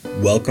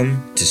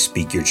Welcome to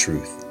Speak Your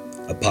Truth,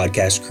 a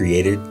podcast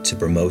created to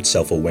promote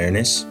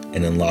self-awareness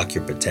and unlock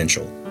your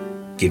potential,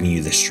 giving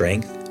you the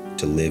strength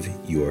to live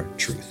your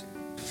truth.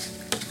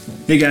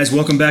 Hey guys,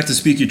 welcome back to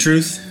Speak Your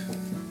Truth.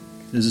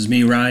 This is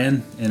me,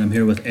 Ryan, and I'm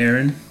here with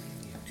Aaron.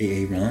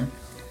 Hey, Ron.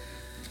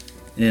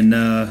 And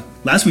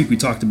last week we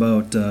talked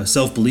about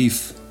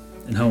self-belief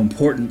and how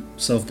important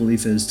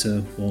self-belief is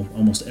to, well,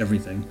 almost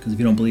everything. Because if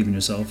you don't believe in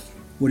yourself,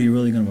 what are you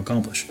really going to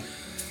accomplish?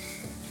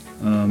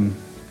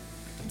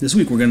 This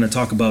week we're going to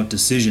talk about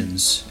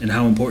decisions and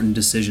how important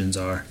decisions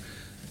are.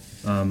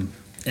 And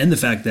the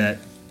fact that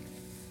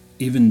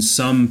even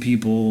some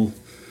people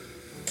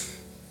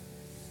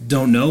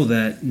don't know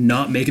that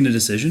not making a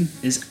decision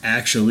is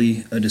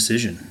actually a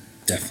decision.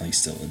 Definitely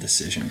still a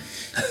decision.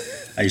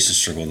 I used to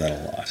struggle with that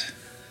a lot.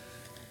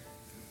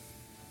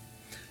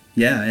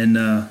 Yeah,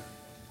 and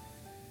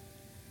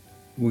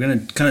we're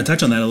going to kind of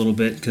touch on that a little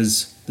bit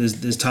because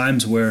there's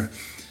times where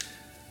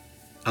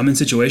I'm in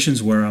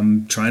situations where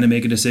I'm trying to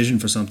make a decision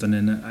for something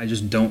and I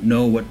just don't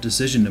know what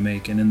decision to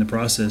make. And in the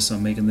process,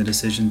 I'm making the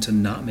decision to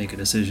not make a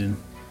decision.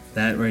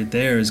 That right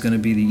there is going to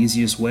be the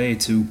easiest way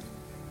to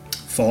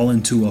fall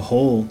into a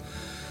hole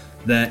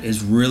that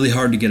is really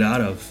hard to get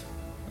out of.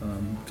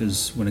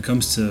 Because when it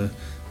comes to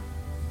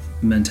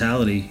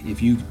mentality,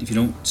 if you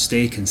don't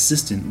stay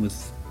consistent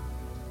with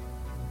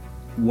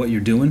what you're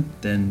doing,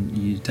 then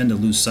you tend to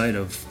lose sight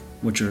of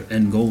what your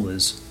end goal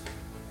is.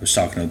 I was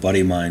talking to a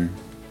buddy of mine.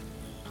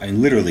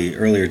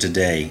 Earlier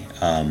today,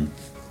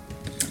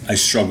 I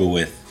struggle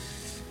with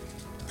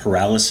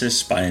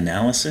paralysis by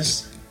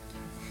analysis.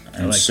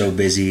 I'm so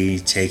busy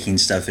taking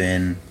stuff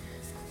in,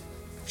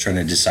 trying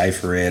to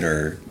decipher it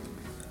or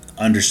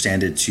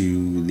understand it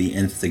to the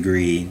nth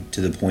degree, to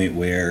the point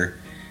where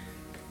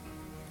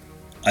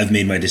I've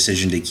made my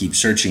decision to keep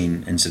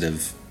searching instead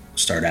of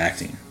start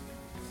acting.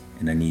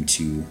 And I need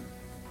to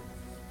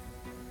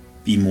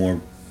be more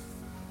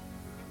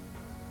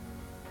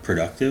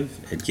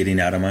productive at getting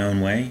out of my own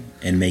way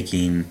and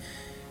making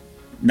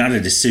not a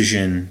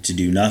decision to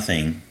do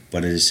nothing,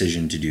 but a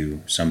decision to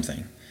do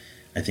something.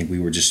 I think we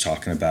were just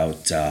talking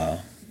about,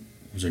 what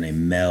was her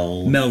name?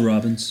 Mel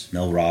Robbins.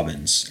 Mel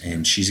Robbins.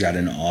 And she's got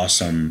an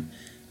awesome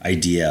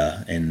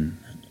idea, and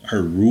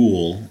her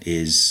rule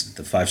is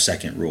the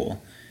 5-second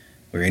rule,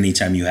 where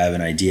anytime you have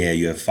an idea,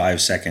 you have 5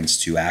 seconds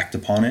to act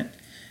upon it.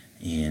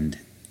 And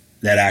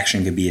that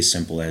action could be as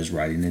simple as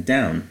writing it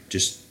down,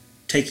 just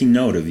taking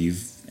note of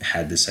you've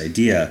had this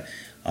idea.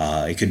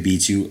 It could be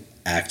to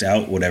act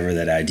out whatever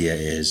that idea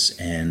is,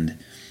 and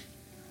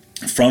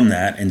from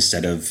that,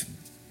 instead of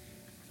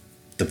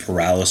the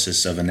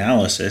paralysis of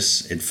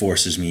analysis, it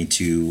forces me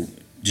to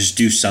just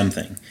do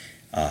something.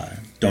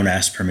 Don't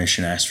ask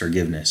permission, ask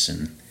forgiveness,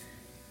 and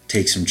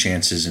take some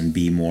chances and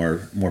be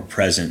more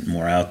present,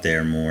 more out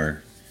there,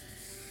 more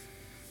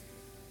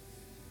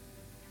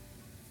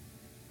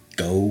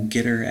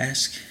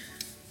go-getter-esque.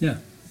 Yeah.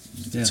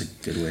 That's a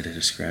good way to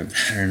describe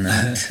that or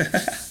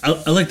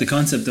not. I like the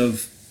concept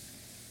of,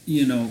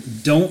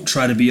 don't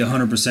try to be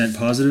 100%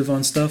 positive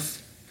on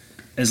stuff.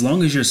 As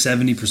long as you're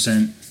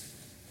 70%,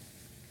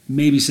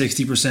 maybe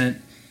 60%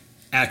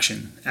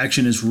 action.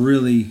 Action is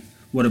really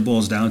what it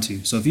boils down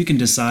to. So if you can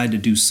decide to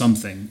do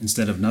something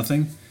instead of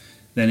nothing,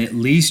 then at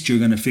least you're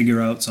going to figure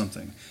out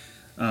something.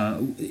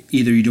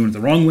 Either you're doing it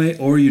the wrong way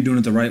or you're doing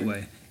it the right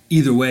way.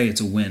 Either way,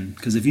 it's a win.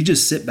 Because if you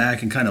just sit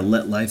back and kind of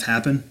let life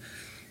happen,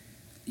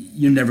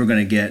 you're never going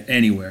to get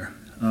anywhere.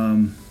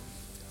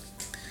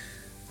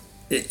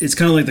 It's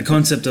kind of like the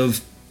concept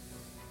of,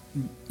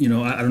 I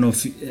don't know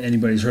if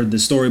anybody's heard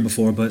this story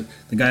before, but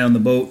the guy on the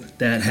boat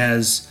that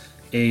has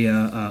a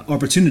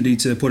opportunity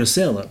to put a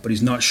sail up, but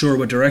he's not sure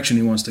what direction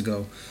he wants to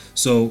go.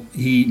 So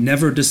he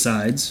never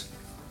decides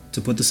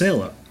to put the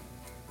sail up,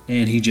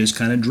 and he just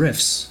kind of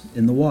drifts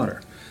in the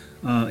water.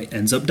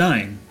 Ends up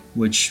dying,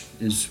 which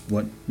is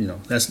what,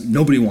 that's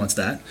nobody wants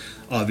that,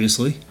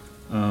 obviously.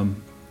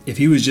 If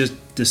he was just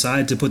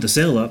decide to put the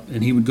sail up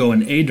and he would go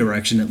in a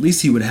direction, at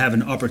least he would have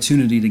an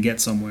opportunity to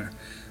get somewhere.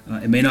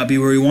 It may not be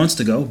where he wants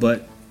to go,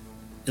 but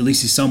at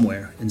least he's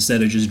somewhere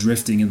instead of just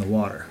drifting in the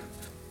water.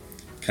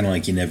 Kind of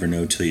like you never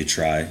know till you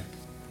try.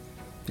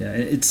 Yeah,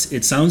 it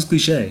sounds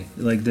cliche.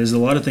 Like there's a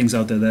lot of things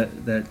out there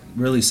that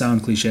really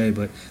sound cliche,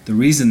 but the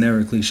reason they're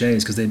a cliche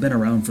is because they've been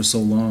around for so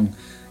long,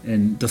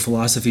 and the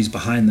philosophies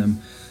behind them,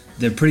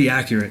 they're pretty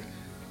accurate.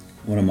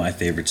 One of my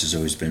favorites has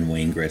always been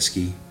Wayne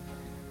Gretzky.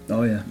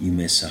 Oh, yeah. You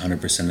miss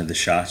 100% of the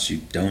shots you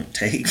don't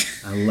take.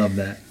 I love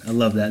that.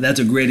 That's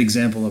a great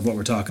example of what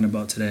we're talking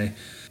about today.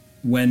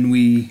 When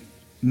we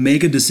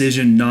make a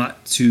decision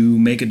not to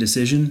make a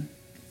decision,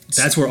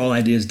 that's where all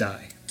ideas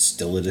die. It's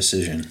still a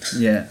decision.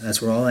 Yeah, that's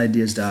where all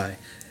ideas die.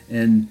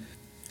 And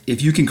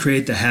if you can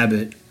create the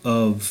habit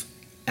of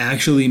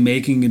actually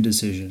making a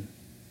decision,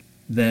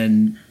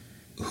 then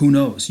who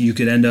knows? You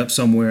could end up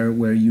somewhere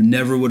where you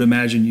never would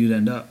imagine you'd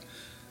end up.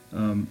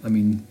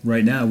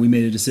 Right now we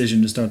made a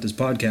decision to start this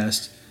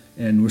podcast,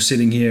 and we're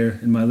sitting here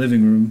in my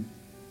living room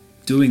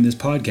doing this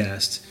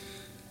podcast,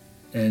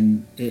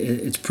 and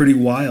it's pretty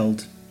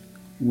wild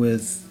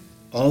with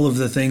all of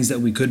the things that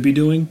we could be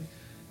doing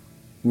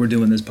we're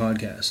doing this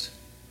podcast.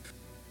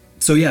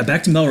 So yeah,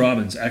 back to Mel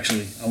Robbins.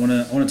 Actually, I want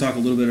to talk a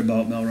little bit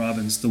about Mel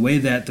Robbins. The way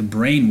that the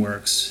brain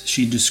works,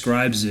 she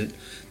describes it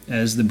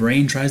as the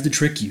brain tries to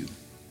trick you.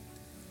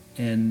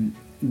 And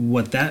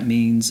what that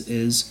means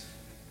is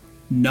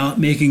not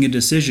making a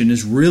decision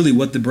is really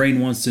what the brain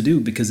wants to do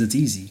because it's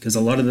easy. Because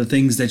a lot of the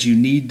things that you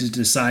need to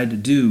decide to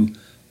do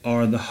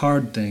are the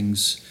hard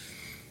things.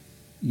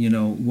 You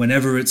know,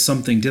 whenever it's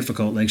something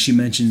difficult, like she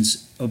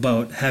mentions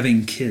about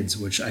having kids,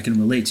 which I can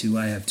relate to.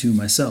 I have two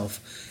myself.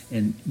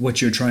 And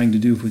what you're trying to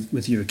do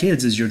with your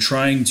kids is you're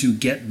trying to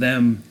get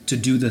them to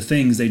do the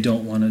things they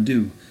don't want to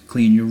do.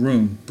 Clean your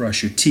room,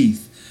 brush your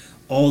teeth,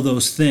 all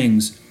those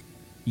things.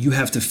 You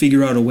have to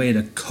figure out a way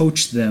to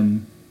coach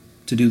them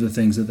to do the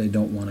things that they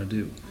don't want to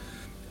do.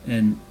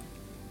 And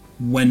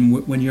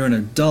when you're an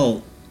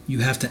adult, you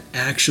have to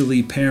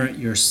actually parent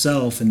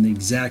yourself in the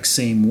exact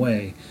same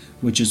way,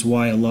 which is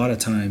why a lot of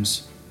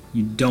times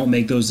you don't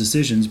make those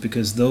decisions,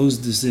 because those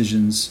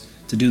decisions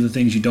to do the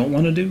things you don't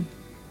want to do,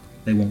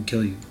 they won't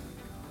kill you.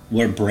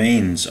 Well, our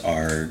brains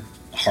are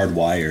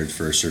hardwired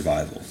for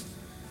survival.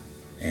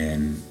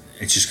 And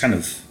it's just kind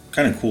of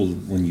cool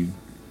when you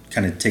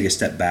kind of take a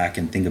step back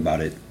and think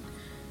about it.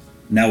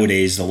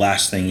 Nowadays, the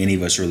last thing any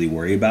of us really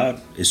worry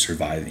about is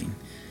surviving.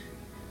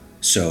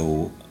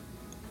 So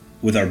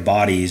with our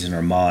bodies and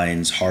our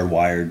minds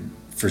hardwired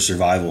for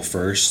survival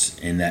first,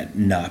 and that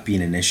not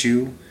being an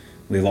issue,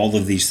 we have all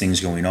of these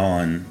things going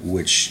on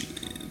which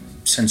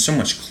send so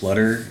much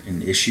clutter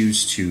and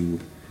issues to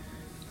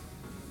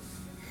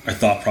our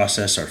thought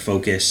process, our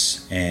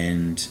focus,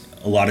 and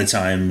a lot of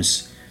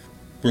times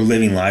we're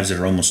living lives that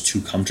are almost too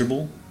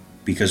comfortable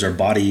because our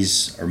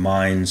bodies, our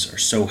minds are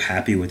so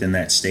happy within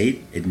that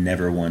state, it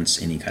never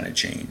wants any kind of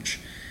change.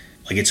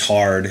 Like, it's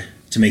hard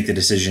to make the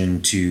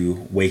decision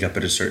to wake up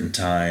at a certain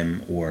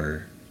time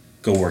or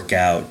go work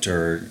out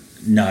or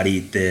not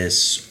eat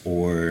this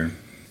or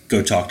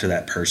go talk to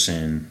that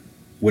person,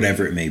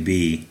 whatever it may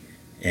be.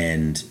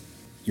 And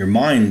your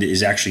mind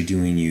is actually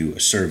doing you a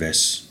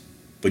service,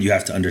 but you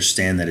have to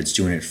understand that it's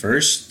doing it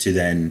first to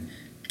then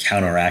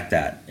counteract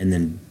that and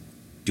then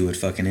do it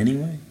fucking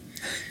anyway.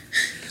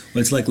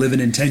 Well, it's like living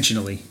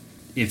intentionally.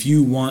 If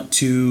you want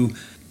to,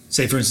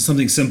 say for instance,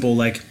 something simple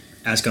like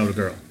ask out a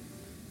girl,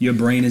 your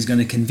brain is going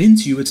to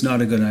convince you it's not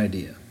a good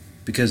idea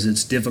because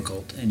it's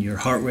difficult and your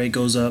heart rate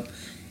goes up,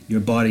 your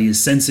body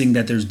is sensing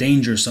that there's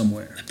danger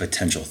somewhere. A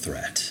potential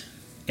threat.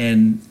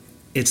 And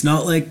it's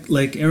not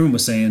like Aaron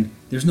was saying,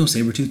 there's no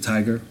saber-toothed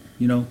tiger,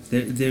 you know,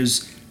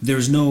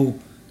 there's no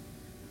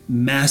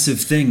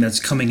massive thing that's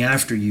coming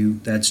after you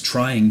that's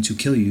trying to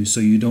kill you, so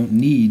you don't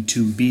need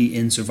to be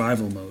in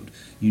survival mode.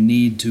 You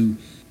need to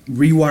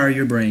rewire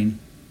your brain,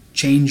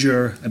 change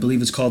your, I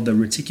believe it's called the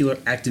reticular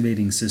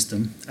activating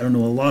system. I don't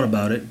know a lot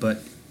about it,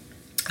 but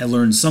I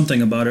learned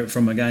something about it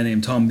from a guy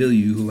named Tom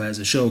Bilyeu who has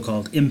a show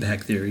called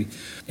Impact Theory.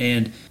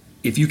 And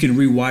if you can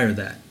rewire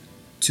that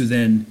to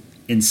then,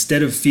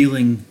 instead of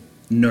feeling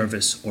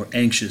nervous or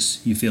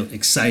anxious, you feel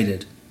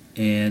excited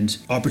and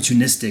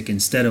opportunistic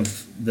instead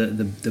of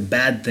the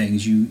bad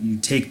things, you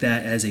take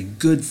that as a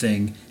good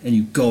thing and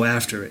you go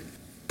after it.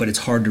 But it's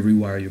hard to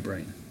rewire your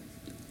brain.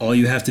 All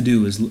you have to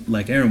do is,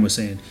 like Aaron was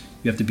saying,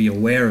 you have to be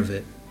aware of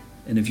it.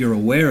 And if you're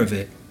aware of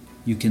it,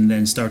 you can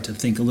then start to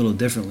think a little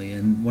differently.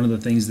 And one of the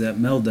things that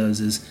Mel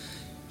does is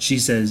she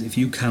says, if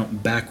you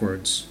count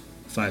backwards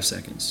 5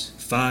 seconds,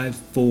 5,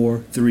 4,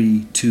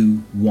 3, 2,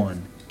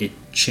 1, it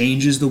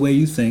changes the way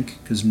you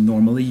think, because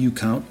normally you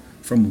count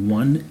from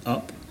 1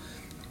 up.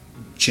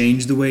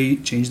 Change the way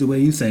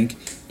you think.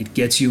 It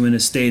gets you in a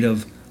state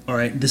of, all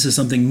right, this is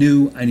something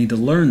new, I need to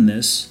learn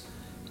this.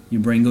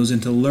 Your brain goes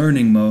into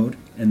learning mode,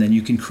 and then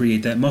you can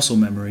create that muscle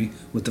memory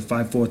with the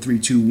 5, 4, 3,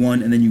 2,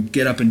 1, and then you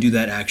get up and do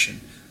that action.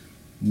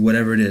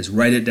 Whatever it is,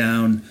 write it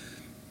down.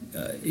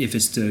 If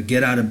it's to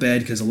get out of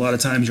bed, because a lot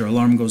of times your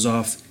alarm goes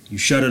off, you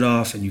shut it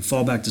off and you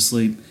fall back to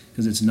sleep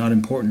because it's not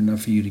important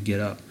enough for you to get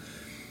up.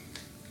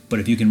 But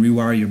if you can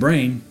rewire your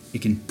brain,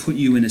 it can put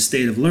you in a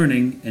state of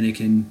learning and it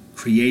can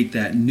create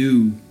that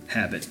new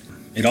habit.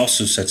 It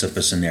also sets up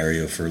a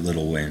scenario for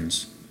little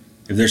wins.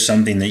 If there's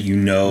something that you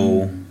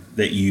know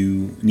that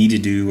you need to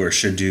do or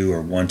should do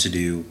or want to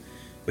do,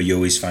 but you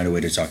always find a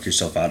way to talk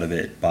yourself out of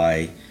it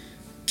by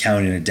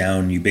counting it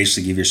down, you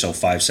basically give yourself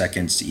 5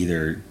 seconds to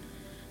either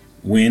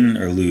win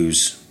or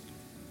lose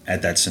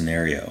at that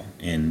scenario.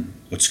 And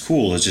what's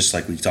cool is, just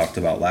like we talked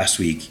about last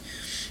week,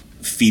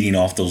 feeding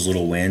off those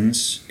little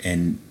wins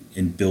and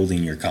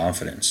building your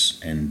confidence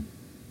and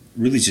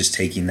really just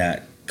taking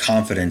that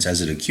confidence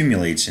as it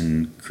accumulates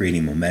and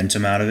creating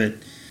momentum out of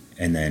it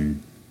and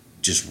then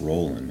just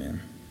rolling,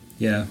 man.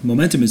 Yeah,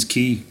 momentum is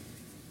key.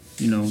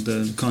 You know,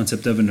 the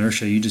concept of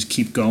inertia, you just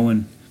keep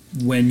going.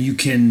 When you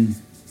can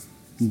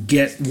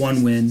get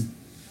one win,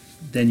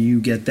 then you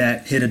get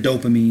that hit of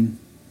dopamine.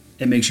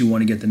 It makes you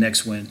want to get the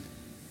next win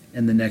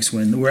and the next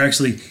win.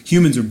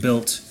 Humans are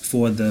built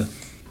for the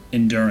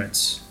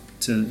endurance,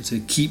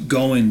 to keep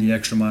going the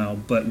extra mile,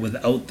 but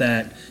without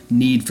that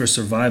need for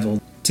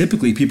survival.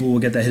 Typically, people will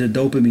get that hit of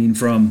dopamine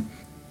from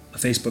a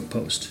Facebook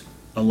post,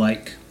 a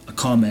like, a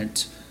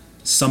comment,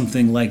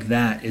 something like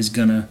that is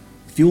gonna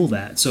fuel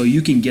that. So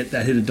you can get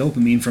that hit of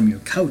dopamine from your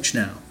couch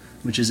now,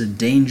 which is a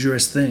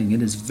dangerous thing.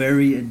 It is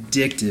very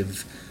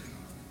addictive,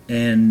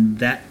 and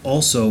that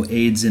also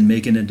aids in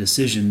making a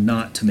decision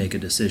not to make a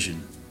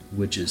decision,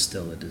 which is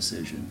still a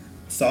decision.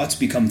 Thoughts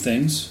become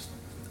things.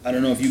 I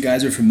don't know if you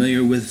guys are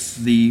familiar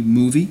with the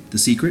movie The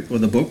Secret, or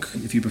the book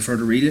if you prefer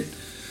to read it.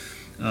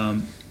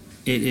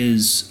 It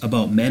is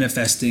about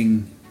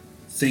manifesting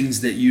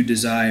things that you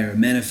desire,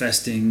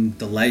 manifesting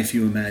the life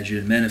you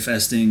imagine,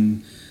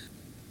 manifesting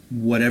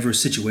whatever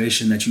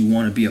situation that you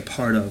want to be a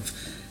part of.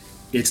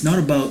 It's not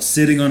about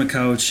sitting on a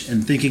couch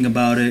and thinking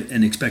about it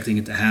and expecting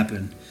it to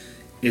happen.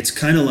 It's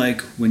kind of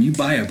like when you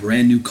buy a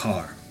brand new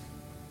car,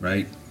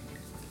 right?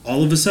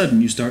 All of a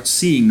sudden you start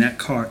seeing that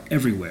car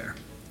everywhere.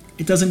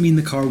 It doesn't mean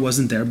the car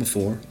wasn't there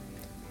before.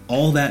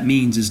 All that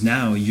means is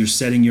now you're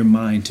setting your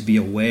mind to be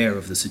aware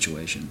of the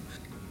situation.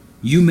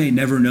 You may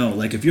never know.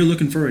 Like if you're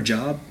looking for a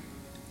job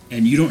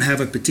and you don't have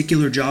a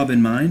particular job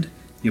in mind,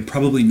 you're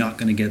probably not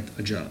going to get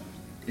a job.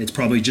 It's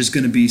probably just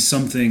going to be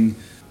something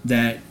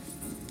that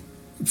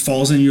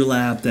falls in your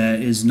lap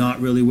that is not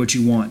really what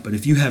you want. But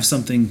if you have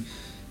something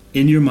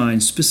in your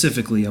mind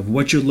specifically of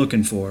what you're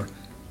looking for,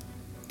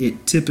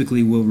 it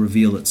typically will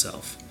reveal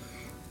itself.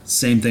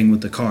 Same thing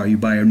with the car. You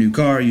buy a new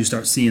car, you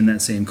start seeing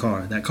that same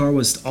car. That car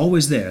was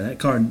always there. That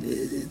car,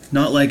 it's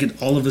not like it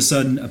all of a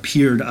sudden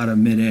appeared out of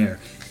midair.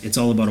 It's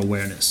all about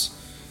awareness.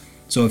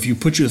 So if you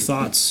put your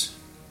thoughts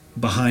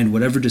behind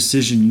whatever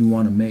decision you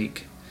want to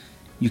make,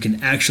 you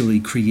can actually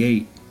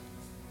create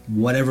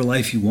whatever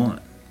life you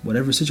want,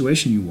 whatever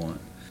situation you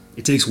want.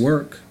 It takes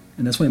work,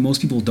 and that's why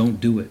most people don't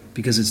do it,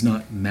 because it's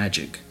not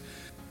magic.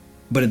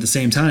 But at the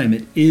same time,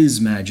 it is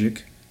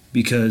magic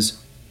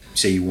because...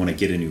 Say you want to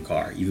get a new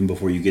car. Even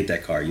before you get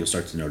that car, you'll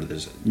start to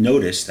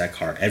notice that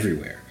car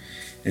everywhere.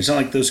 And it's not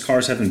like those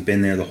cars haven't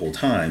been there the whole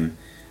time,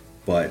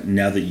 but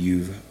now that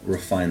you've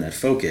refined that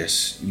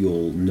focus,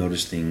 you'll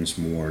notice things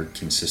more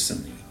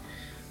consistently.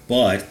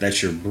 But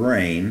that's your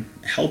brain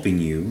helping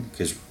you,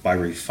 because by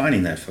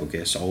refining that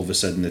focus, all of a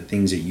sudden the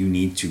things that you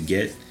need to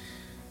get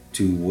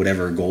to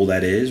whatever goal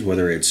that is,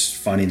 whether it's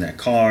finding that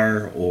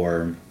car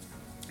or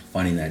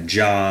finding that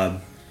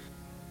job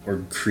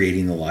or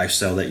creating the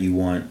lifestyle that you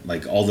want,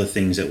 like all the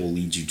things that will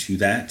lead you to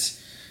that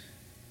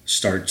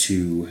start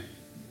to,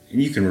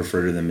 and you can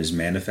refer to them as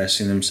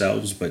manifesting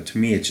themselves, but to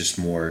me it's just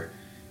more,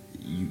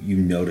 you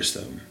notice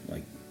them.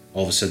 Like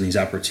all of a sudden these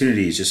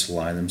opportunities just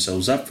line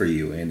themselves up for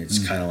you, and it's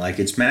kind of like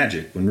it's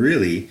magic, when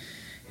really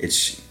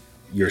it's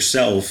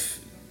yourself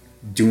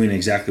doing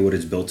exactly what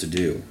it's built to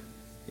do.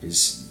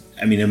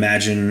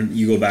 Imagine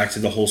you go back to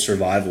the whole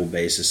survival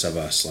basis of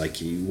us. Like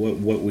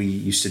what we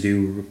used to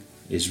do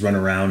is run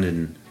around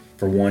and,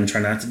 for one,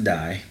 try not to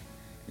die,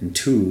 and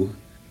two,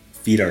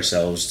 feed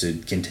ourselves to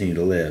continue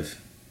to live.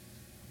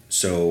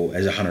 So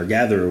as a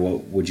hunter-gatherer,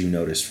 what would you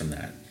notice from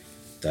that?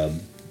 The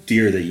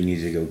deer that you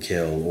needed to go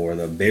kill, or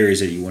the berries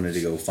that you wanted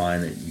to go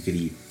find that you could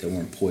eat that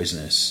weren't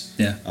poisonous.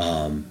 Yeah.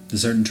 The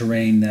certain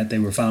terrain that they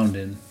were found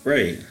in.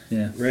 Right.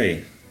 Yeah.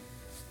 Right.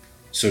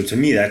 So to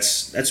me,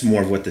 that's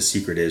more of what The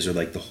Secret is, or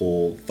like the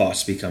whole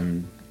thoughts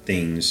become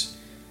things.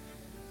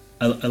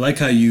 I like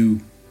how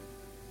you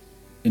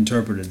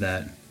interpreted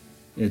that.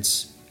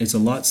 It's a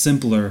lot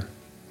simpler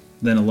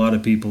than a lot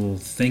of people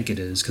think it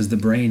is, because the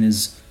brain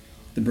is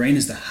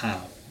the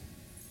how.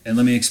 And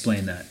let me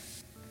explain that.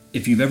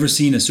 If you've ever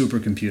seen a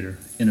supercomputer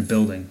in a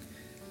building,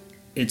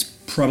 it's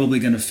probably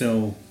going to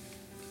fill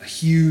a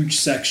huge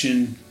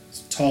section,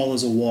 as tall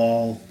as a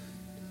wall,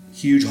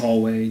 huge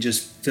hallway,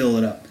 just fill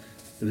it up.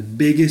 The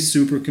biggest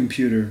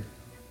supercomputer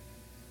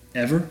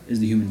ever is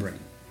the human brain.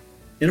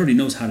 It already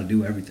knows how to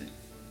do everything.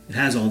 It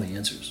has all the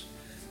answers.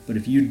 But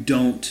if you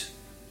don't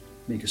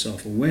make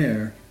yourself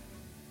aware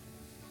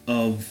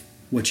of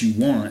what you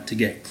want to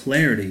get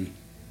clarity,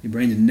 your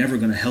brain is never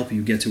going to help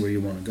you get to where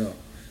you want to go.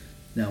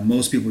 Now,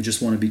 most people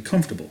just want to be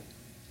comfortable,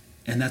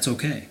 and that's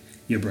okay.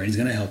 Your brain is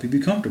going to help you be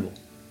comfortable,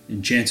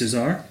 and chances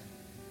are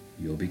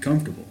you'll be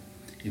comfortable.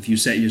 If you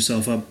set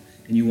yourself up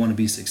and you want to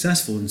be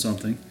successful in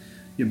something,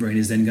 your brain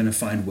is then going to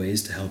find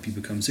ways to help you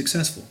become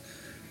successful.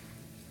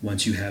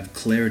 Once you have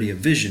clarity of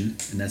vision,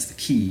 and that's the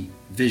key,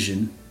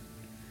 vision,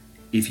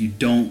 if you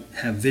don't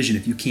have vision,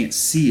 if you can't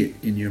see it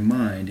in your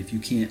mind, if you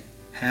can't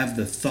have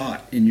the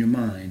thought in your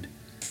mind,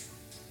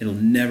 it'll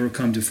never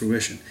come to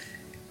fruition.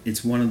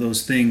 It's one of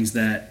those things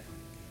that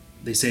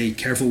they say,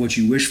 careful what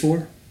you wish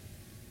for.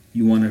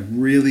 You want to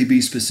really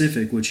be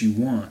specific what you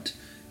want,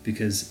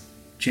 because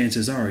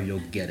chances are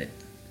you'll get it.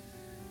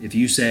 If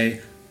you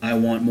say, I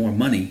want more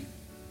money,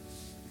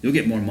 you'll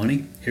get more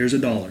money. Here's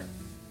 $1.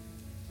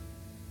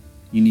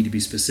 You need to be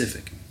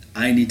specific.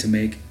 I need to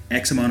make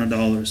X amount of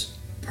dollars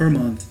per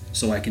month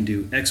so I can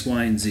do X,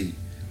 Y, and Z.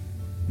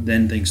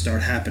 Then things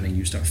start happening.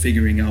 You start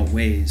figuring out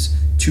ways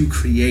to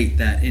create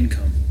that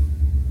income.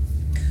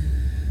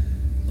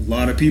 A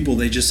lot of people,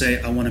 they just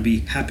say, I want to be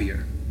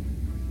happier.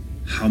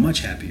 How much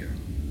happier?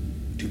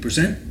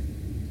 2%?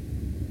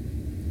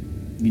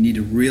 You need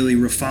to really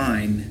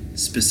refine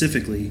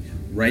specifically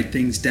write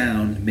things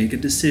down, make a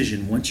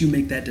decision. Once you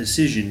make that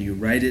decision, you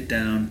write it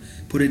down,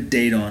 put a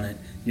date on it,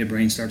 your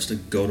brain starts to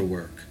go to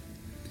work.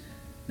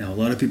 Now, a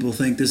lot of people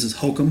think this is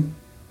hokum.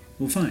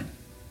 Well, fine.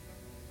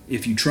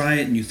 If you try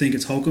it and you think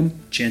it's hokum,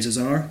 chances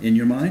are, in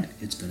your mind,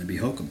 it's going to be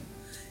hokum.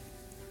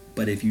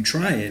 But if you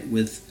try it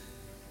with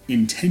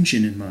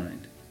intention in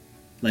mind,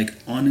 like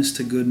honest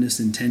to goodness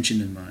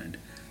intention in mind,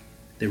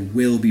 there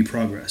will be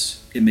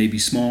progress. It may be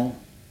small.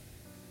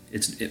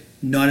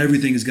 Not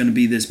everything is going to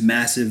be this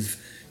massive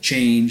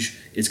change.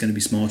 It's going to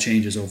be small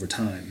changes over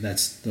time.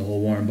 That's the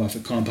whole Warren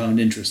Buffett compound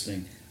interest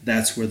thing.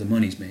 That's where the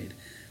money's made.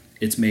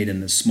 It's made in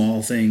the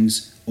small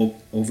things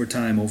over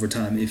time.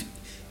 If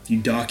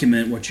you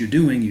document what you're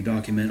doing, you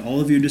document all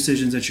of your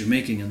decisions that you're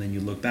making, and then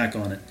you look back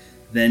on it,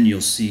 then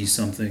you'll see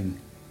something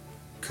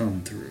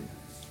come through.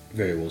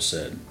 Very well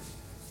said.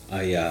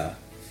 I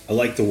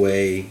like the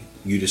way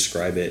you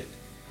describe it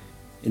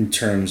in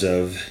terms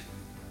of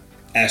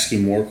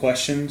asking more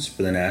questions,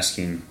 but then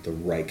asking the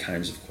right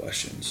kinds of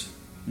questions.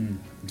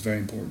 It's very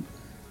important.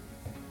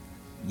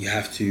 You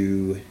have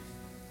to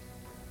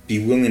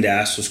be willing to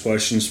ask those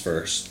questions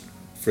first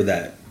for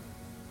that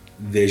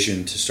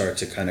vision to start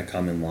to kind of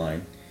come in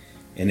line,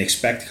 and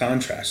expect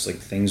contrast. Like,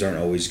 things aren't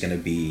always going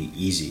to be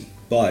easy,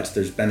 but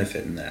there's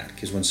benefit in that,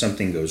 because when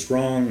something goes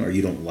wrong or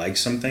you don't like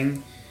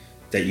something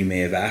that you may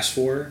have asked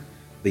for,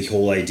 the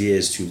whole idea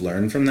is to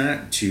learn from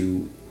that,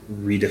 to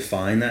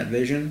redefine that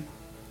vision,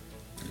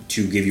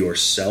 to give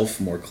yourself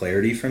more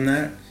clarity from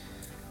that,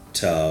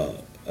 to,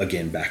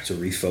 again, back to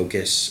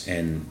refocus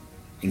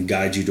and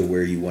guide you to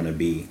where you want to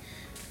be.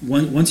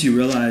 Once you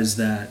realize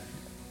that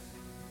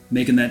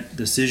making that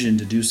decision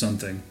to do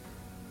something,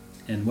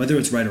 and whether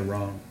it's right or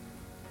wrong,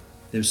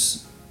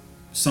 there's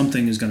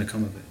something is going to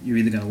come of it. You're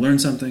either going to learn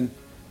something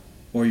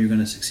or you're going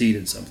to succeed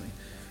in something.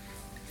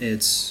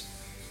 It's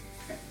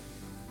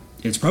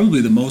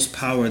probably the most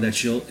power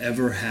that you'll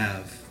ever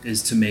have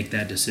is to make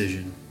that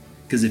decision.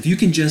 Because if you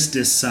can just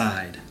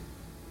decide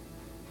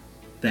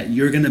that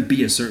you're going to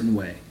be a certain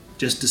way,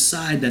 just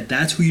decide that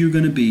that's who you're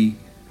going to be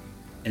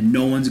and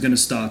no one's going to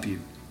stop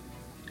you,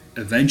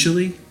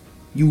 eventually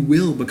you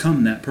will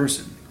become that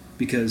person.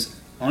 Because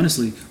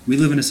honestly, we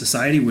live in a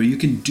society where you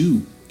can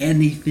do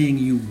anything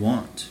you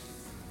want.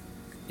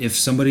 If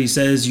somebody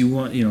says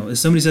if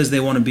somebody says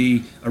they want to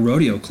be a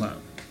rodeo clown,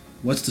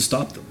 what's to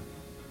stop them?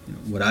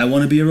 Would I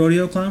want to be a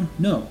rodeo clown?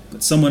 No,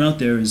 but someone out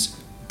there is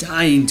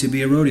dying to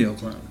be a rodeo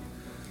clown.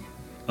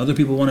 Other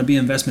people want to be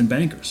investment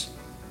bankers.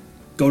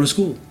 Go to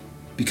school,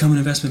 become an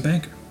investment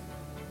banker.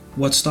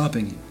 What's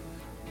stopping you?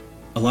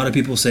 A lot of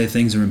people say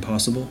things are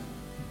impossible,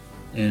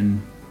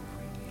 and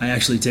I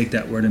actually take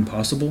that word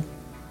impossible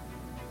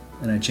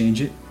and I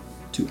change it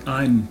to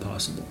I'm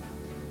possible.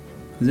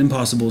 Because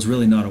impossible is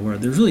really not a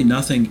word. There's really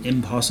nothing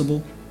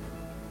impossible.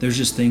 There's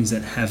just things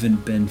that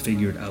haven't been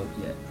figured out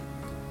yet.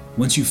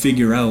 Once you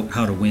figure out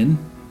how to win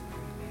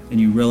and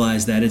you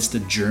realize that it's the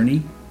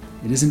journey,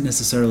 it isn't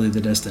necessarily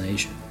the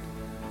destination.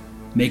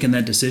 Making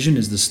that decision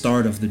is the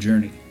start of the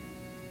journey.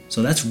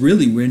 So that's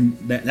really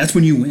that's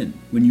when you win.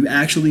 When you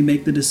actually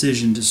make the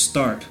decision to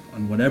start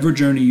on whatever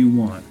journey you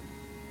want,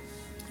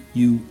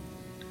 you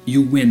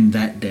win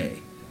that day.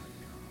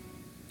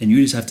 And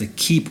you just have to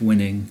keep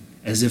winning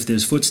as if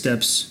there's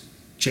footsteps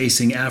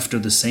chasing after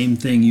the same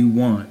thing you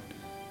want.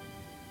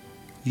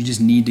 You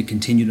just need to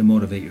continue to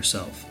motivate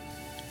yourself.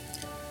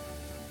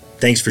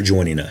 Thanks for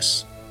joining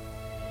us.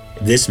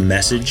 If this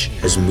message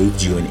has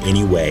moved you in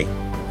any way,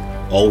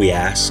 all we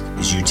ask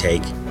is you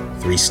take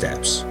 3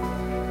 steps.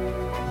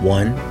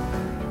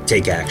 1,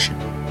 take action.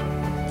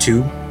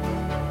 2,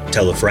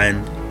 tell a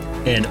friend.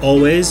 And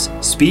always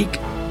speak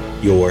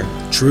your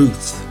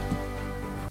truth.